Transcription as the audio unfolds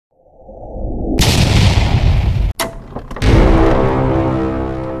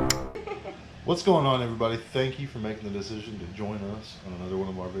What's going on, everybody? Thank you for making the decision to join us on another one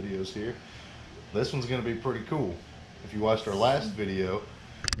of our videos here. This one's going to be pretty cool. If you watched our last video,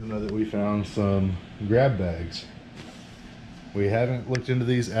 you'll know that we found some grab bags. We haven't looked into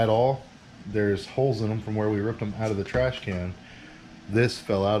these at all. There's holes in them from where we ripped them out of the trash can. This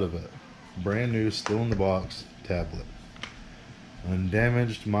fell out of it. Brand new, still in the box, tablet.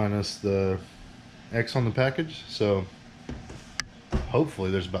 Undamaged minus the X on the package, so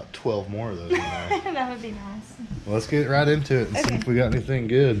hopefully there's about 12 more of those in there. That would be nice. Well, let's get right into it and see if we got anything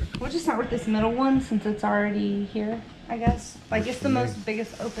good. We'll just start with this middle one since it's already here, I guess. Like, it's the most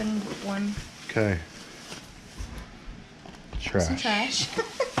biggest opened one. Okay. Trash. Some trash.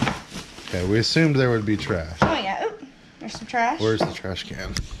 Okay, we assumed there would be trash. Oh, yeah. Oop. There's some trash. Where's the trash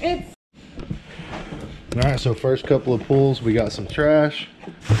can? It's... Alright, so first couple of pulls, we got some trash.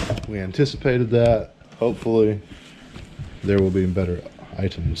 We anticipated that. Hopefully, there will be better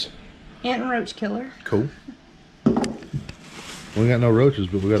items. Ant and roach killer. Cool. We got no roaches,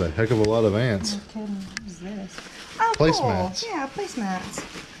 but we got a heck of a lot of ants. No kidding. What is this? Oh, Placemats. Cool. Yeah, placemats.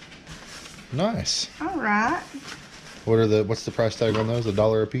 Nice. All right. What's the price tag on those?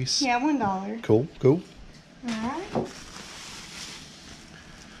 $1 a piece? Yeah, $1. Cool, cool. All right.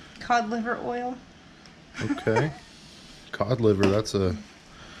 Cod liver oil. Okay. Cod liver, that's a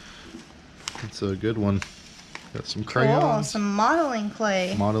good one. Got some crayons. Cool. Some modeling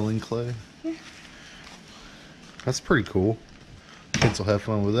clay. Modeling clay. Yeah. That's pretty cool. Kids will have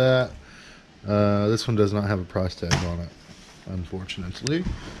fun with that. This one does not have a price tag on it, unfortunately.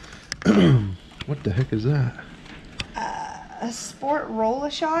 What the heck is that? A sport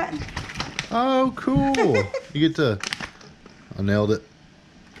roll-a-shot. Oh, cool. You get to... I nailed it.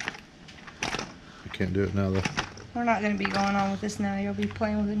 I can't do it now, though. We're not going to be going on with this now. You'll be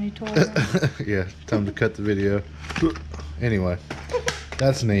playing with a new toy. Yeah, time to cut the video. Anyway,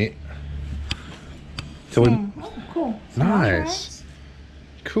 that's neat. So Oh, cool. Some nice.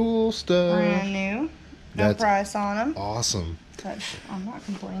 Cool stuff. Brand new. No That's price on them. awesome. But I'm not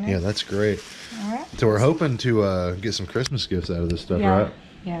complaining. Yeah, that's great. All right. So we're hoping to get some Christmas gifts out of this stuff, Yeah. right?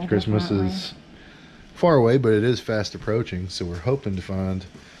 Yeah, Christmas definitely. is far away, but it is fast approaching. So we're hoping to find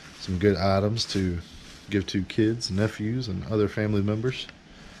some good items to give to kids, nephews, and other family members.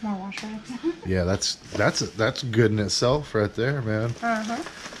 More wash rags. Yeah, that's good in itself, right there, man.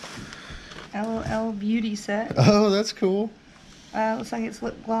 LOL beauty set. Oh, that's cool. Looks like it's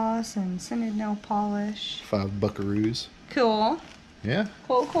lip gloss and scented nail polish. 5 buckaroos. Cool. Yeah.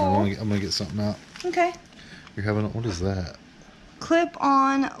 Cool, cool. I'm gonna get something out. Okay. You're having what is that?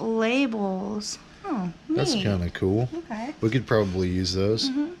 Clip-on labels. Oh, neat. That's kind of cool. Okay. We could probably use those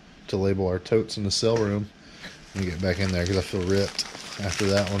to label our totes in the cell room. Let me get back in there because I feel ripped after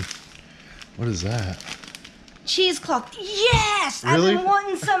that one. What is that? Cheesecloth. Yes! Really? I've been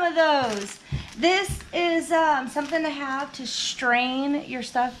wanting some of those. This is something to have to strain your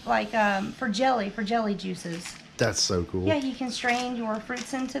stuff, like for jelly juices. That's so cool. Yeah, you can strain your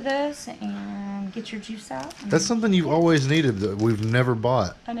fruits into this and get your juice out. That's something you've always needed that we've never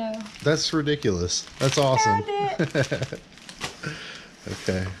bought. I know. That's ridiculous. That's awesome. Found it.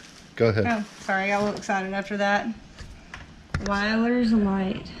 Okay, go ahead. Oh, sorry, I got a little excited after that. Weiler's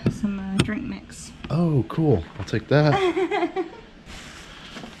Light, some drink mix. Oh, cool. I'll take that.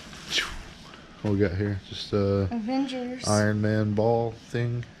 What we got here? Just a Avengers. Iron Man ball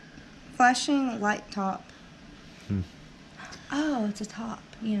thing. Flashing light top. Oh, it's a top,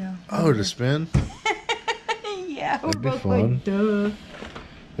 you know. Oh, to spin? Yeah, we're That'd be both fun. like, duh.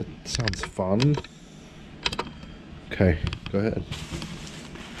 That sounds fun. Okay, go ahead.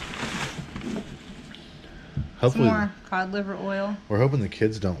 Some Hopefully, more cod liver oil. we're hoping the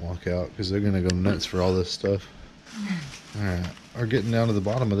kids don't walk out because they're gonna go nuts for all this stuff. All right, we're getting down to the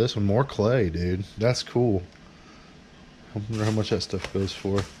bottom of this one. More clay, dude. That's cool. I wonder how much that stuff goes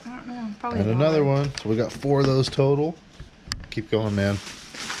for. I don't know, probably And $1. another one. So we got 4 of those total. Keep going, man.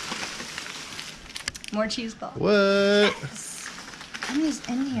 More cheesecloth. What? What is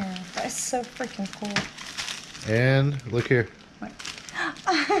in here? That's so freaking cool. And look here. What?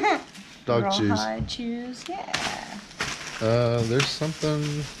 Dog chews. Rawhide chews, yeah. There's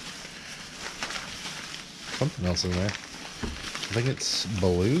something else in there. I think it's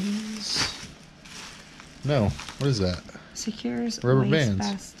balloons. No, what is that? Secures Rubber waste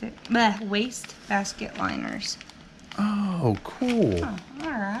bands. waste basket liners. Oh, cool. Oh, all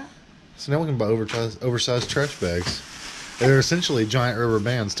right. So now we can buy oversized trash bags. They're essentially giant rubber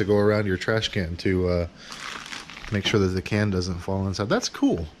bands to go around your trash can to make sure that the can doesn't fall inside. That's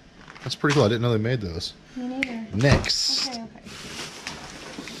cool. That's pretty cool. I didn't know they made those. Me neither. Next. Okay.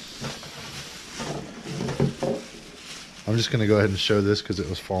 I'm just gonna go ahead and show this because it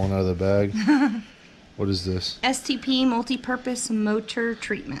was falling out of the bag. What is this? STP, multi-purpose motor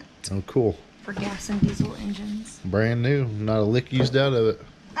treatment. Oh, cool. For gas and diesel engines. Brand new. Not a lick used out of it.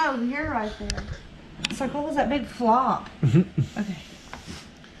 Oh, you're right there. It's like, what was that big flop? Okay.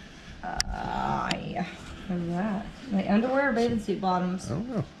 Yeah. What is that? Like underwear or bathing suit bottoms? I don't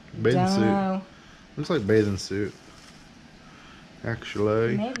know. Bathing suit. Know. Looks like bathing suit.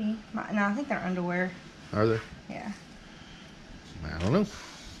 Actually. Maybe. No, I think they're underwear. Are they? Yeah. I don't know.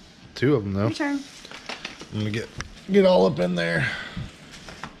 2 of them though. Your turn. I'm gonna get all up in there.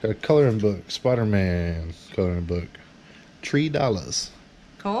 Got a coloring book. Spider-Man coloring book. $3.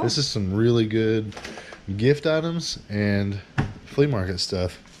 Cool. This is some really good gift items and flea market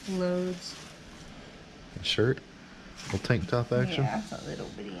stuff. Loads. A shirt. Little tank top action. Yeah, that's a little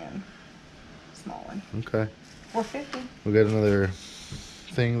bitty and small one. Okay. $4.50. We got another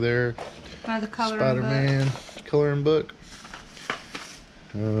thing there. Another coloring Spider-Man coloring book.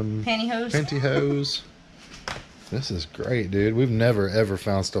 Pantyhose. Pantyhose. This is great, dude. We've never ever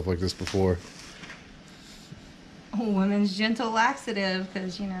found stuff like this before. Oh, women's gentle laxative,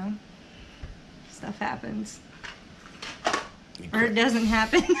 because you know, stuff happens. Or it doesn't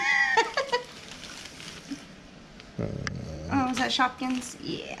happen. Oh, is that Shopkins?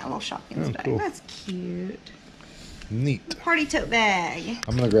 Yeah, a little Shopkins Oh, bag. cool. That's cute. Neat. Party tote bag.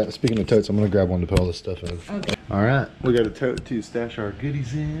 I'm gonna grab. Speaking of totes, I'm gonna grab one to put all this stuff in. Okay. All right, we got a tote to stash our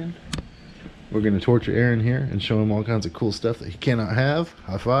goodies in. We're gonna torture Aaron here and show him all kinds of cool stuff that he cannot have.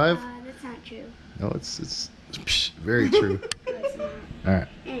 High five. That's not true. No, it's very true. No, it's not. All right,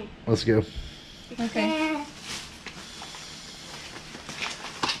 let's go. Okay.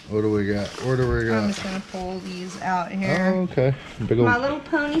 What do we got? Where do we I'm got? just gonna pull these out here. Oh, okay. Big My old Little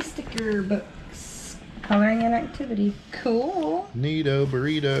Pony sticker books. Coloring and activity. Cool. neato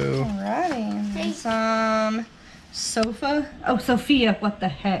burrito. Alrighty. Hey. And some sofa. Oh, Sophia. What the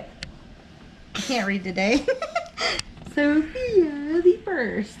heck? I can't read today. Sophia, the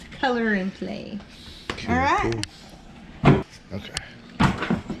first. Color and play. Cool, Alright. cool. Okay.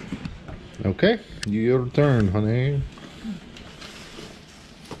 Okay. Your turn, honey.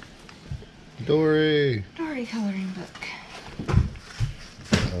 Dory. Dory coloring book.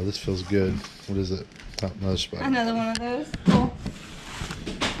 Oh, this feels good. What is it? Oh, another spider. Another one of those. Cool.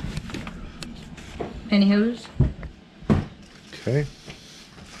 Pantyhose. Okay.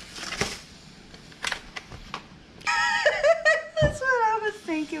 That's what I was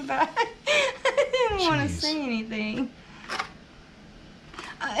thinking about. I didn't want to Jeez. say anything.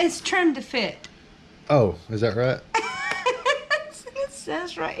 It's trimmed to fit. Oh, is that right? It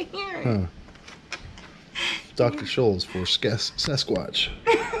says right here. Huh. Dr. Scholl's for Sasquatch.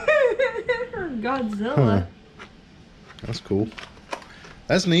 For Godzilla. Huh. That's cool.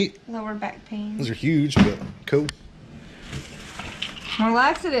 That's neat. Lower back pain. Those are huge, but cool. More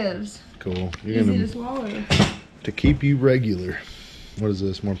laxatives. Cool. You're Easy to gonna swallow. to keep you regular. What is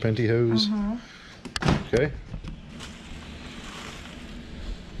this? More pantyhose? Okay.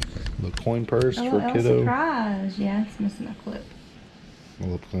 Little coin purse Oh, for a kiddo. surprise. Yeah, it's missing a clip. I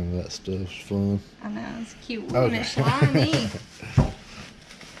love playing with that stuff. It's fun. I know, it's cute. Ooh, Okay. and it's shiny.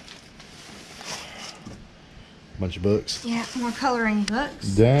 Bunch of books. Yeah, more coloring books.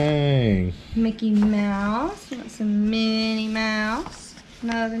 Dang. Mickey Mouse. You want some Minnie Mouse?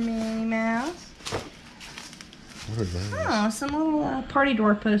 Another Minnie Mouse. What are those? Oh, some little party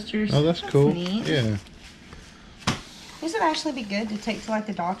door posters. Oh, that's cool. Neat. Yeah. These would actually be good to take to like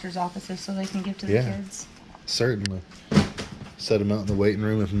the doctor's offices so they can give to the Yeah. kids. Certainly. Set them out in the waiting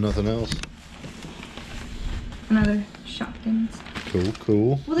room if nothing else. Another Shopkins. Cool,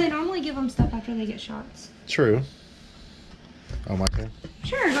 cool. Well, they normally give them stuff after they get shots. True. Oh, my turn?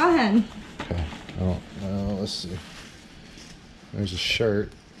 Sure, go ahead. Okay. I don't know. Let's see. There's a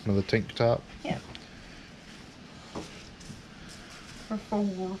shirt. Another tank top. Yeah. For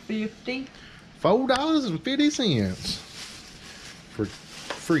 $4.50. $4.50 for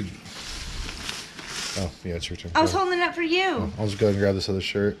free. Oh, yeah, it's your turn. I was Go ahead. holding it up for you. Oh, I'll just go ahead and grab this other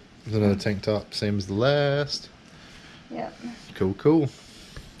shirt. There's another tank top, same as the last. Yep. Cool, cool.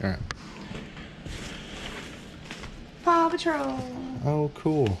 All right. Paw Patrol. Oh,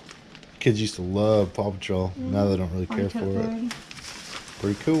 cool. Kids used to love Paw Patrol. Now they don't really care for it.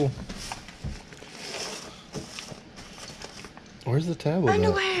 Pretty cool. Where's the tablet at?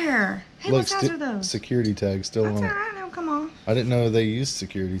 Underwear. Hey, Look, what size are those? security tag still That's on all it. right. No, come on. I didn't know they used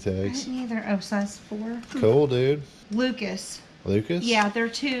security I tags. didn't either. Oh, size 4. Cool, dude. Lucas. Lucas? Yeah, they're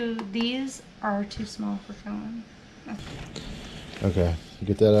too. These are too small for filming. Okay,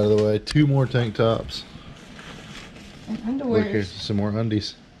 get that out of the way. 2 more tank tops. And Look here, underwear. some more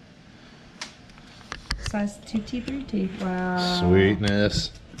undies. Size 2T, 3T. Wow.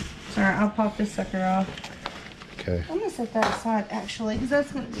 Sweetness. Sorry, I'll pop this sucker off. Okay. I'm gonna set that aside actually, because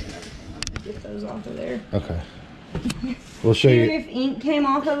that's gonna be another thing. I'm gonna get those off of there. Okay. We'll show Even you. if ink came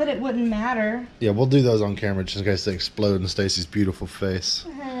off of it, it wouldn't matter. Yeah, we'll do those on camera just in case they explode in Stacy's beautiful face.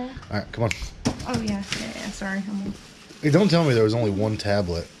 All right, come on. Oh yeah. Sorry. Hey, don't tell me there was only one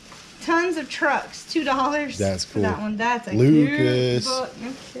tablet. Tons of trucks. $2. That's for cool. that one. That's a Lucas. cute book.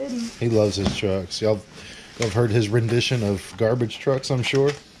 No kidding. He loves his trucks. Y'all have heard his rendition of garbage trucks, I'm sure,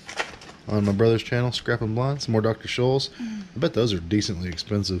 on my brother's channel, Scrap and Blind. Some more Dr. Scholl's. I bet those are decently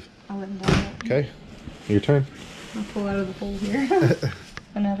expensive. I wouldn't do it. Okay, your turn. I'll pull out of the hole here.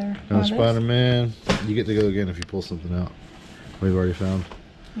 Another. No Spider-Man. You get to go again if you pull something out. We've already found.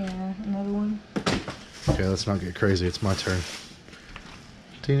 Yeah, another one. Okay, let's not get crazy. It's my turn.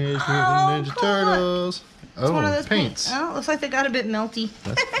 Teenage Mutant Ninja Turtles. It's one of those paints. Oh, it looks like they got a bit melty.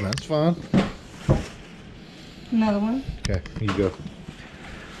 That's fine. Another one. Okay, you go.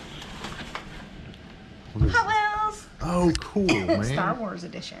 Hot Wheels. Oh, cool, man. Star Wars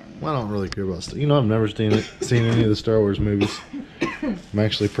edition. Well, I don't really care about Star. You know, I've never seen any of the Star Wars movies. I'm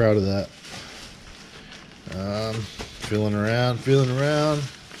actually proud of that. Feeling around.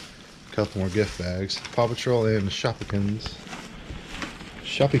 A couple more gift bags. Paw Patrol and Shoppykins.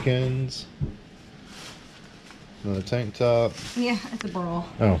 Another tank top. Yeah, it's a brawl.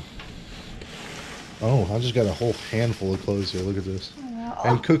 Oh, I just got a whole handful of clothes here. Look at this. Oh.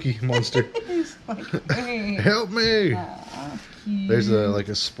 And Cookie Monster. He's like, hey. Help me! Cute. There's like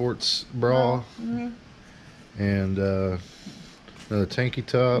a sports bra. And another tanky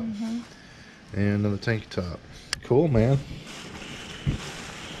top. And another tanky top. Cool, man.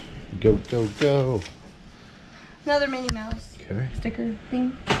 Go. Another Minnie Mouse sticker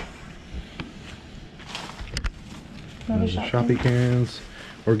thing. Another Shoppykins.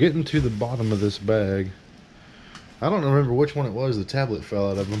 We're getting to the bottom of this bag. I don't remember which one it was the tablet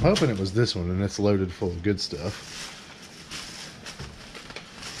fell out of. I'm hoping it was this one and it's loaded full of good stuff.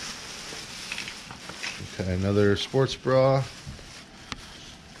 Okay, another sports bra.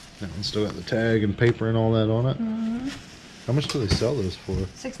 That one's still got the tag and paper and all that on it. How much do they sell those for?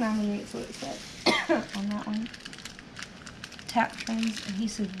 $6.98 is what it said on that one. Tap Trends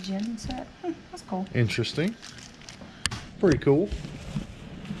adhesive gem set. That's cool. Interesting. Pretty cool.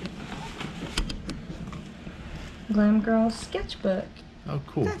 Glam Girl sketchbook. Oh,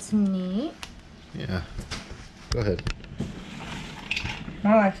 cool. That's neat. Yeah. Go ahead.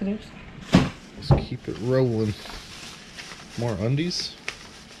 More laxatives. Let's keep it rolling. More undies,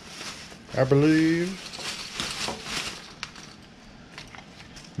 I believe.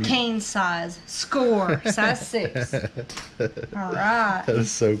 Cane size. Score. Size 6. Alright. That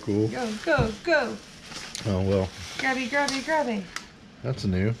is so cool. Go. Oh, well. Grabby. That's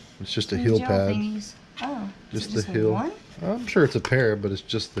new. It's just a These heel gel pad. thingies. Oh. Just is the it heel. One? I'm sure it's a pair, but it's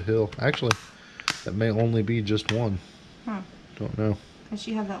just the heel. Actually, that may only be just one. Huh. Don't know. Does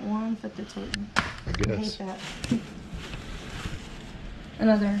she have that one foot that's hurting? I I guess. hate that.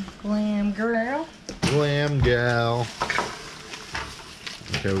 Another Glam Girl. Glam gal.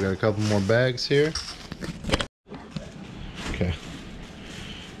 Okay, we got a couple more bags here. Okay.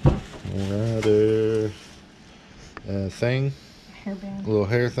 Alright, thing. Hairband. A little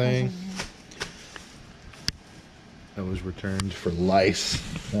hair thing. That was returned for lice.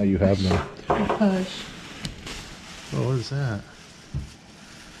 Now you have no. Push. Oh, what is that?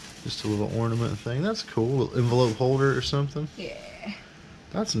 Just a little ornament thing. That's cool. A little envelope holder or something. Yeah.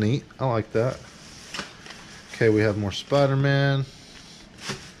 That's neat. I like that. Okay, we have more Spider-Man.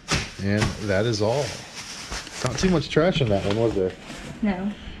 And that is all. Not too much trash in that one, was there?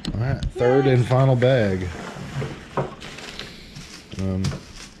 No. Alright, third and final bag.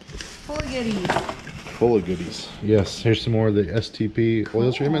 Full of goodies. Full of goodies. Yes, here's some more of the STP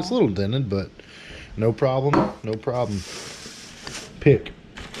oil treatment. It's a little dented, but no problem. No problem. Pick.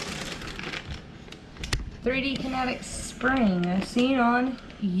 3D kinetic spring. I've seen on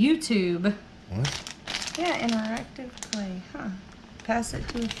YouTube. What? Yeah, interactive clay. Huh. Pass it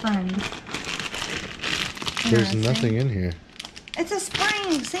to a friend. There's Interesting. nothing in here. It's a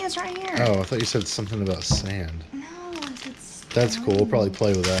spring. See, it's right here. Oh, I thought you said something about sand. No, it's a spring. That's cool. We'll probably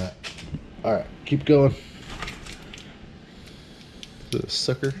play with that. Alright, keep going. Is it a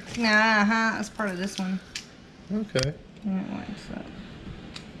sucker? Nah, that's part of this one. Okay. I don't like that.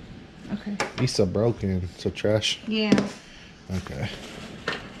 Okay. Isa broken, so trash. Yeah. Okay.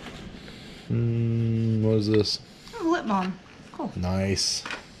 What is this? Oh, lip balm. Cool. Nice.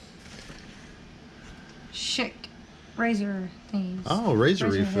 Chic. Razor things. Oh, razor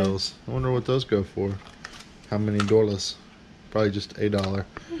Razor refills. I wonder what those go for. How many dollars? Probably just $1.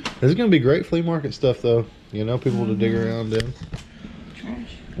 It's gonna be great flea market stuff though. You know, people to dig around in.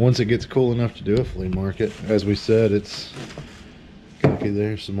 Trash. Once it gets cool enough to do a flea market, as we said, it's okay.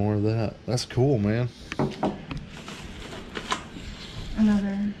 There's some more of that. That's cool, man.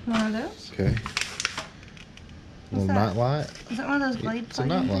 Another one of those. Okay. Little night light. Is that one of those blade It's a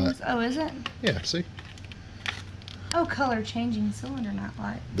night light. things? Oh, is it? Yeah. See, Oh, color changing cylinder night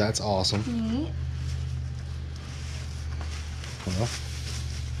light. that's awesome. Neat. Well,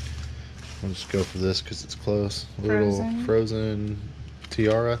 I'll just go for this because it's close. Little frozen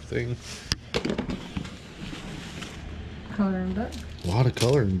tiara thing. Coloring book. A lot of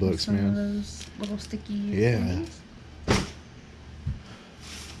coloring books, Some of man. those little sticky Yeah. things.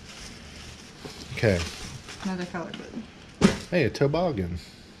 Okay. Another color book. Hey, a toboggan.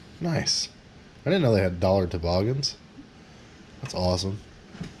 Nice. I didn't know they had dollar toboggans. That's awesome.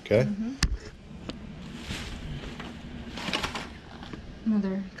 Okay.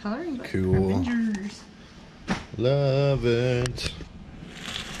 Another coloring book. Cool. Avengers. Love it.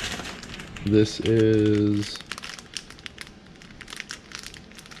 This is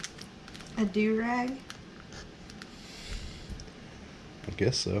A do-rag. I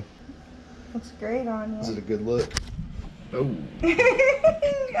guess so. Looks great on Is you. it a good look? Oh.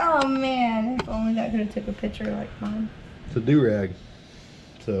 Oh man, if only that could have took a picture like mine. It's a do-rag.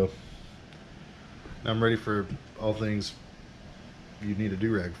 So I'm ready for all things you need a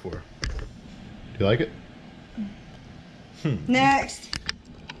do-rag for. Do you like it? Next.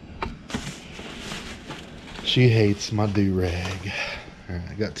 She hates my do-rag. Alright,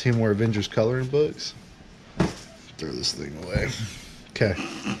 I got 2 more Avengers coloring books. Throw this thing away. Okay.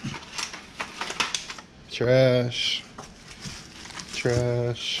 Trash.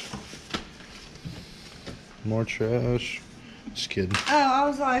 Trash. More trash. Just kidding. Oh, I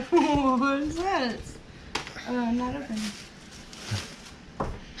was like, what is that? Not open.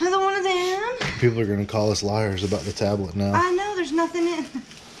 Another one of them. People are gonna call us liars about the tablet now. I know, there's nothing in.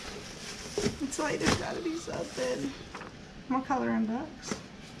 It's like there's gotta be something. More coloring books.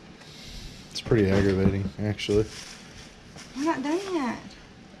 It's pretty aggravating, actually. We're not done yet.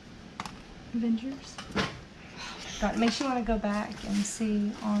 Avengers. God, it makes you want to go back and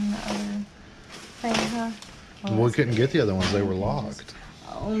see on the other thing, huh? Well, we couldn't get the other ones; they were locked.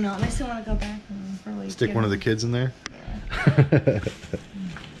 Oh no, it makes me want to go back and really Stick one of the kids in there. Yeah.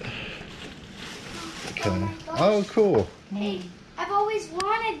 Okay. Oh, cool. Hey, I've always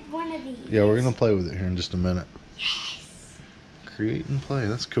wanted one of these. Yeah, we're gonna play with it here in just a minute. Yes. Create and play.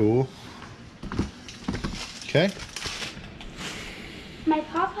 That's cool. Okay. My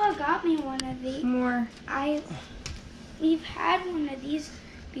papa got me one of these. More. We've had one of these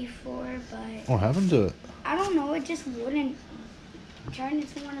before, but What happened to it? I don't know. It just wouldn't turn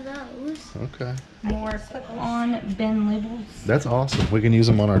into one of those. Okay. More clip-on bin labels. That's awesome. We can use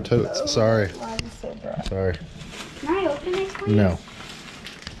them on our totes. Sorry. Why is it so dry? Can Sorry. I open it, please? No.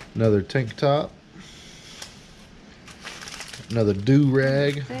 Another tank top. Another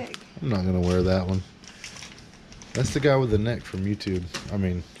do-rag. Thick. I'm not gonna wear that one. That's the guy with the neck from YouTube. I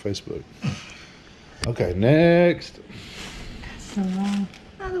mean, Facebook. Okay, next. So long.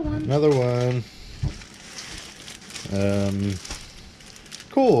 Another one. Another one.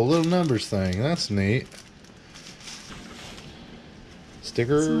 Cool, little numbers thing. That's neat.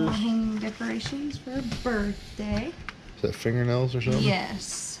 Stickers. Some more hanging decorations for a birthday. Is that fingernails or something?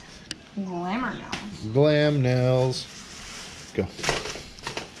 Yes. Glamour nails. Glam nails. Go.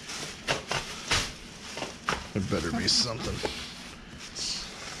 There better be something.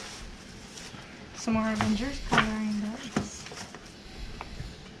 Some more Avengers coloring books.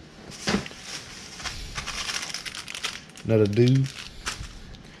 Another do.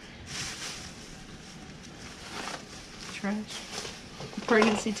 Trash.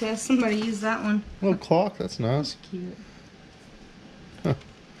 Pregnancy test. Somebody used that one. Little clock. That's nice. Cute.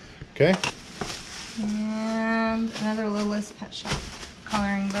 Okay. And another Littlest Pet Shop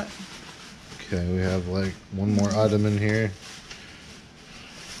coloring book. Okay, we have like one more item in here.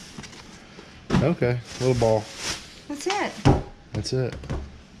 Okay, little ball. That's it. That's it.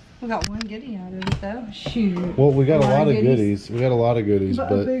 We got one goodie out of it though. Shoot. Well, we got a lot of goodies. We got a lot of goodies,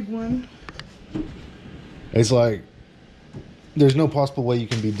 But a but big one. it's like there's no possible way you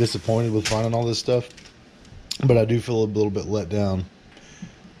can be disappointed with finding all this stuff. But I do feel a little bit let down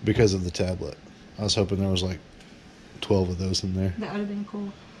because of the tablet. I was hoping there was like 12 of those in there. That would have been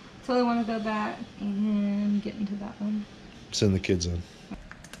cool. So I want to go back and get into that one. Send the kids in.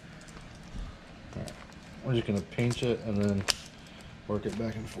 Alright. We're just gonna pinch it and then work it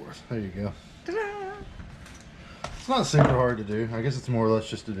back and forth. There you go. Ta-da! It's not super hard to do. I guess it's more or less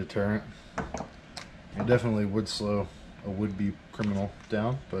just a deterrent. It definitely would slow a would-be criminal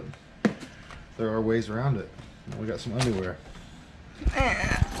down, but there are ways around it. We got some underwear.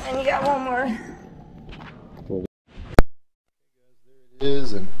 And you got one more. There it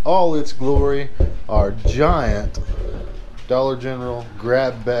is in all its glory. Our giant Dollar General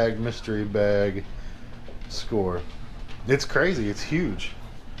grab bag, mystery bag score. It's crazy. It's huge.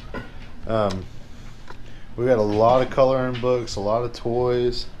 We got a lot of coloring books, a lot of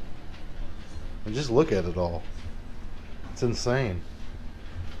toys. And just look at it all. It's insane.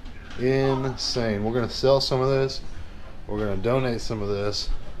 Insane. We're going to sell some of this. We're going to donate some of this.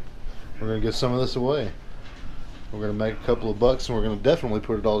 We're going to give some of this away. We're going to make a couple of bucks, and we're going to definitely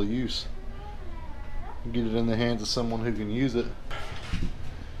put it all to use. Get it in the hands of someone who can use it.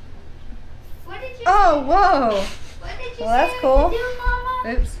 What did you Oh, whoa. What did you Well, that's say cool. to do,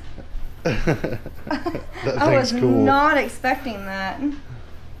 Mama? Oops. That I was thing's cool. not expecting that.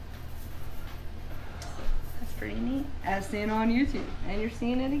 That's pretty neat. As seen on YouTube. And you're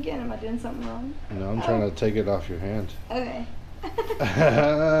seeing it again. Am I doing something wrong? No, I'm trying to take it off your hand. Okay.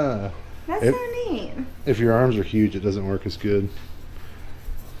 If That's so neat. your arms are huge, it doesn't work as good.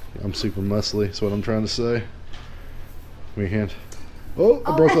 I'm super muscly, that's what I'm trying to say. Give me your hand. Oh,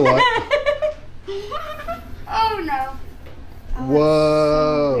 I broke a lot. Oh no. Oh,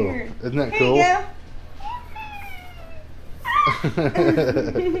 Whoa. so weird. Isn't that Here cool? you go.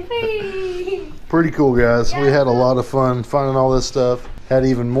 Pretty cool, guys. We had a lot of fun finding all this stuff. Had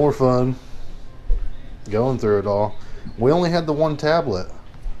even more fun going through it all. We only had the one tablet.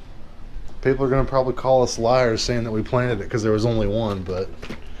 People are going to probably call us liars saying that we planted it because there was only one, but...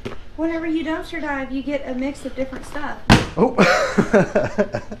 Whenever you dumpster dive, you get a mix of different stuff. Oh!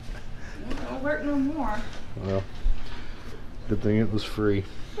 It don't work no more. Well, good thing it was free.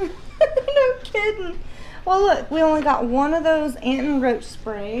 No kidding. Well, look, we only got one of those ant and roach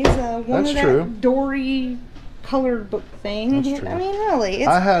sprays. One That's of that true. Dory colored book thing. That's true. I mean, really. It's,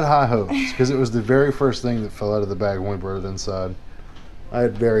 I had high hopes because it was the very first thing that fell out of the bag when we brought it inside. I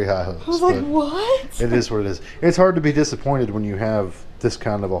had very high hopes. I was like, but what? it is what it is. It's hard to be disappointed when you have this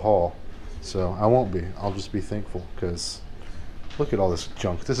kind of a haul. So I won't be. I'll just be thankful because look at all this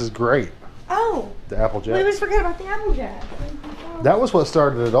junk. This is great. Oh, The Apple we always Jacks. forget about the Apple Jack. That was what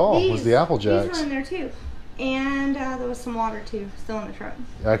started it all, was the Apple These were Jacks. in there too. And there was some water too, still in the truck.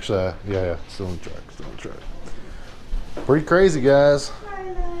 Actually, yeah, still in the truck. Pretty crazy, guys.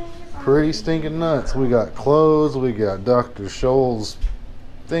 Pretty stinking nuts. We got clothes, we got Dr. Scholl's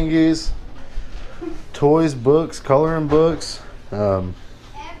thingies, toys, books, coloring books.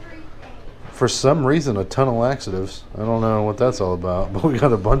 For some reason, a ton of laxatives. I don't know what that's all about, but we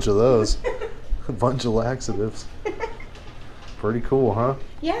got a bunch of those. A bunch of laxatives. Pretty cool, huh?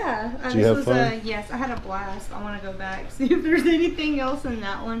 Yeah. Did you have fun? Yes, I had a blast. I want to go back, see if there's anything else in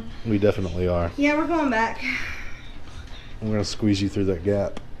that one. We definitely are. Yeah, we're going back. I'm going to squeeze you through that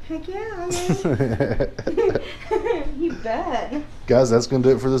gap. Heck yeah, man. You bet. Guys, that's going to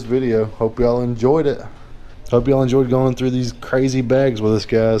do it for this video. Hope y'all enjoyed it. Hope y'all enjoyed going through these crazy bags with us,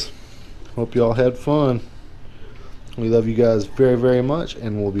 guys. Hope y'all had fun. We love you guys very, very much,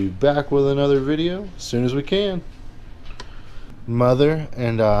 and we'll be back with another video as soon as we can. Mother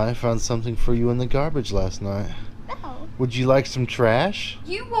and I found something for you in the garbage last night. Oh. Would you like some trash?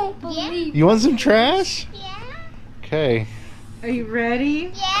 You won't believe. You want some trash? Yeah. Okay. Are you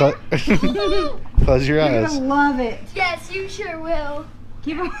ready? Yeah. Close your You're eyes. gonna love it. Yes, you sure will.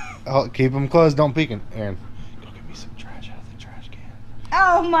 Keep 'em- Oh, keep them closed. Don't peek in. Aaron, go get me some trash out of the trash can.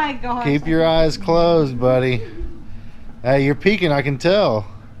 Oh my gosh. Keep your eyes closed, buddy. Hey, you're peeking, I can tell.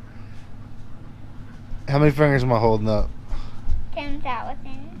 How many fingers am I holding up?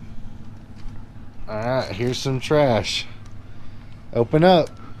 10,000. Alright, here's some trash. Open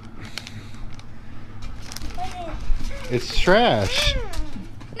up. It's trash.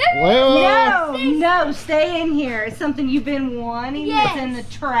 No, no, stay in here. It's something you've been wanting. Yes. It's in the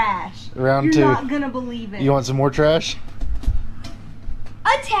trash. Round You're two. not gonna believe it. You want some more trash?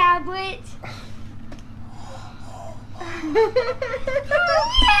 A tablet.